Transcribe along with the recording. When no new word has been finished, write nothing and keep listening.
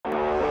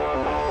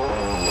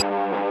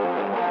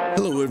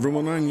Hello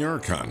everyone, I'm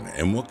Yarkon,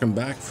 and welcome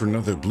back for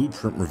another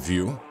Blueprint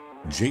review,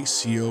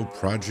 JCO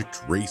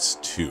Project Race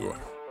 2.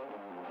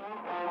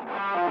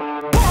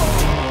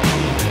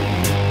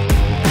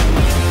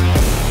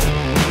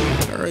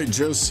 Alright,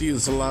 JC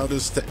has allowed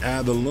us to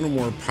add a little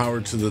more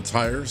power to the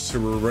tires, so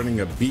we're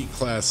running a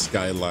B-Class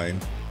Skyline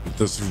with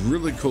this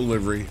really cool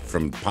livery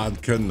from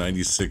Podka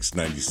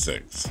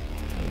 9696.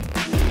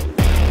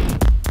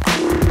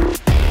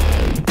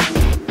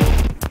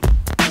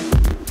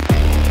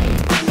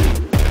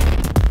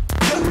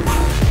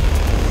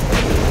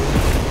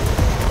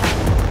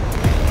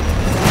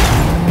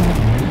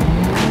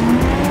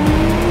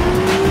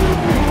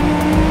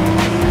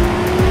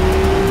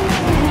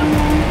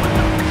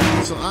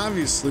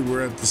 Obviously,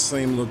 we're at the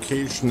same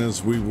location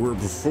as we were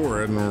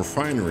before at a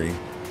refinery,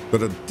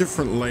 but a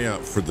different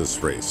layout for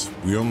this race.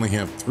 We only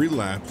have 3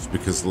 laps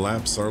because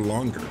laps are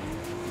longer.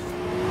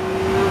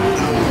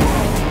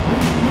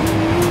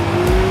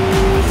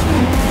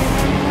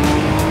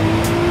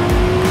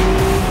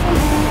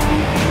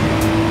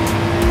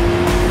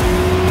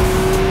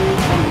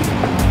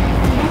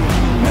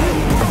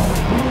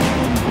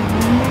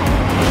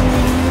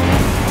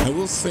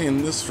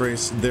 In this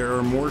race, there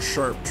are more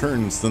sharp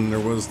turns than there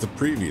was the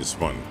previous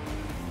one.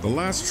 The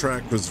last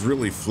track was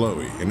really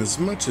flowy, and as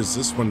much as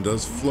this one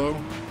does flow,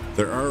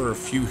 there are a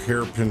few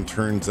hairpin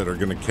turns that are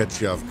going to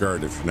catch you off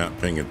guard if you're not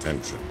paying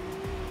attention.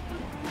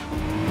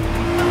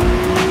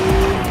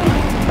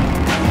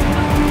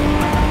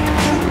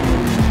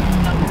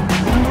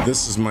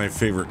 This is my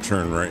favorite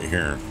turn right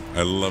here.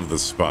 I love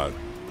this spot.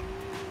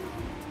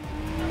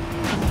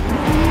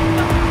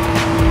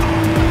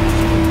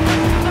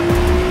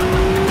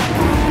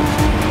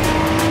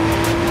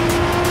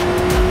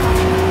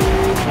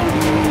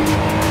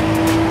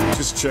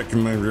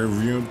 Checking my rear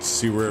view to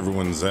see where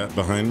everyone's at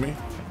behind me.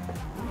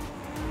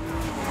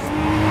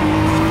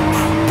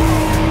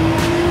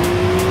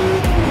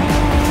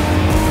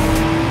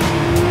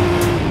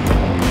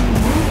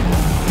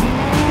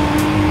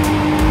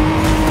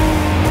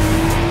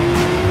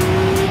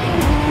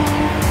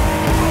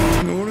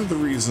 One of the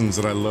reasons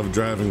that I love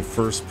driving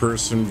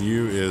first-person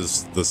view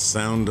is the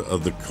sound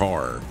of the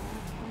car.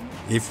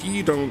 If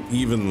you don't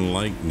even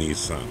like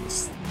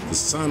Nissans, the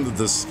sound of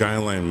this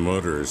Skyline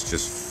motor is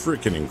just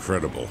freaking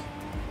incredible.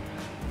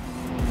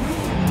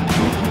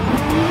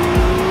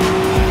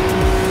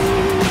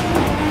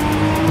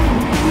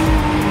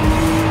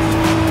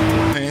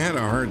 I had a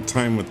hard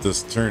time with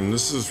this turn.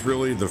 This is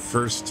really the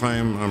first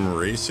time I'm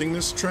racing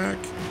this track,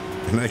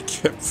 and I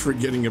kept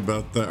forgetting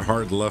about that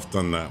hard left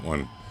on that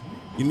one.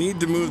 You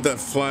need to move that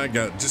flag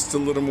out just a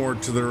little more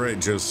to the right,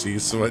 Josie,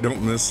 so I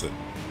don't miss it.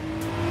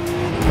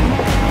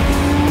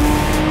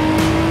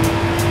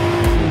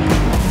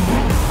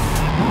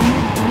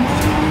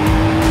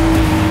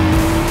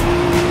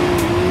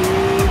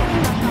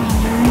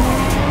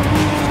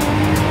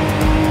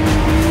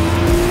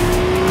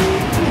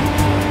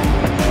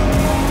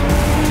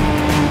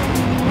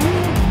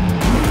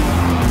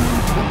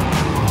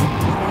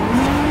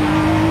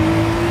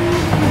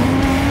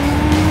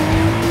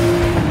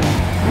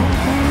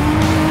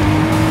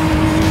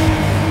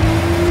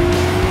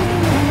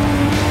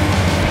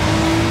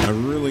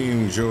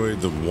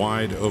 The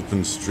wide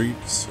open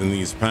streets in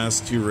these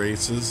past 2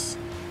 races,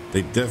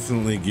 they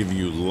definitely give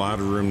you a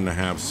lot of room to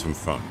have some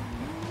fun.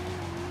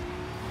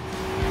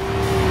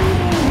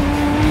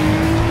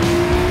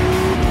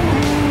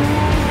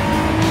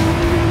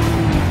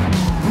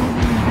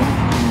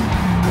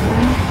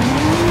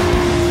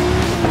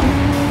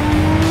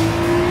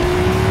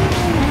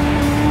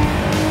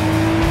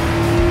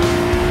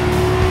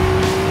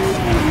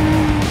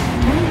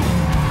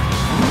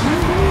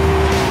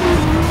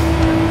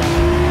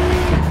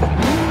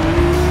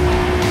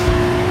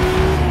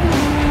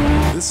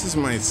 This is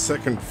my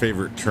second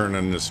favorite turn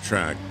on this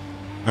track.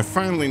 I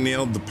finally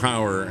nailed the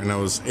power and I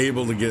was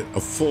able to get a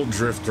full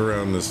drift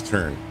around this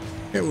turn.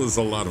 It was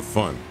a lot of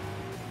fun.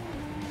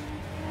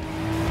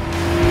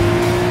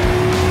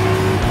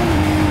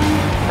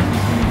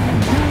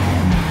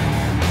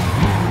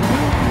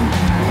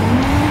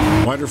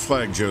 Wider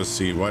flag,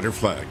 Josie, wider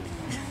flag.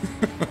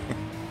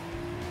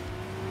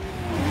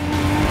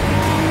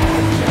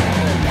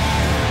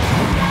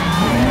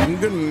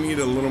 I'm gonna need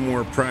a little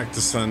more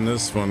practice on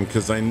this one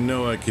because I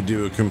know I could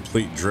do a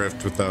complete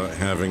drift without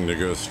having to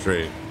go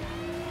straight.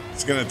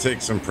 It's gonna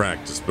take some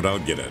practice, but I'll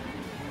get it.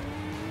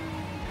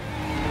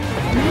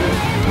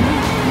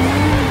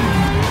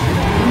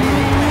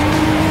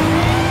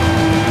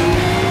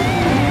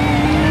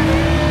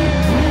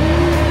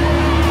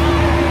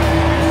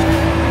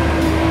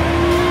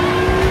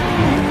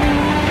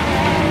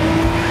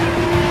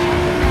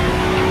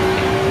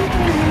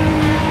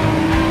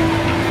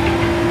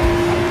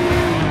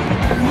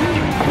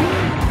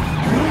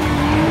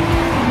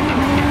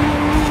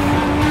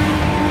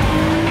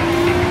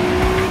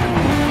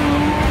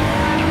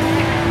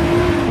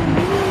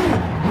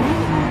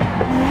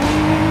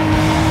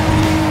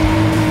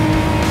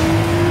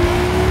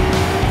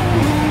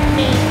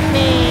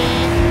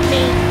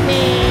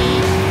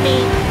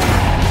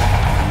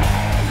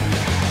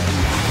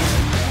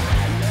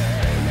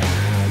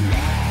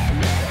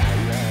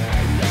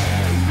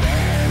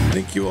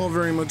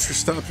 much for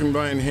stopping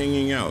by and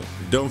hanging out.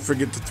 Don't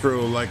forget to throw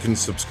a like and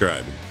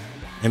subscribe.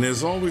 And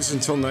as always,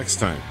 until next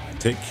time,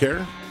 take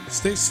care,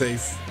 stay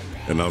safe,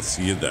 and I'll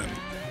see you then.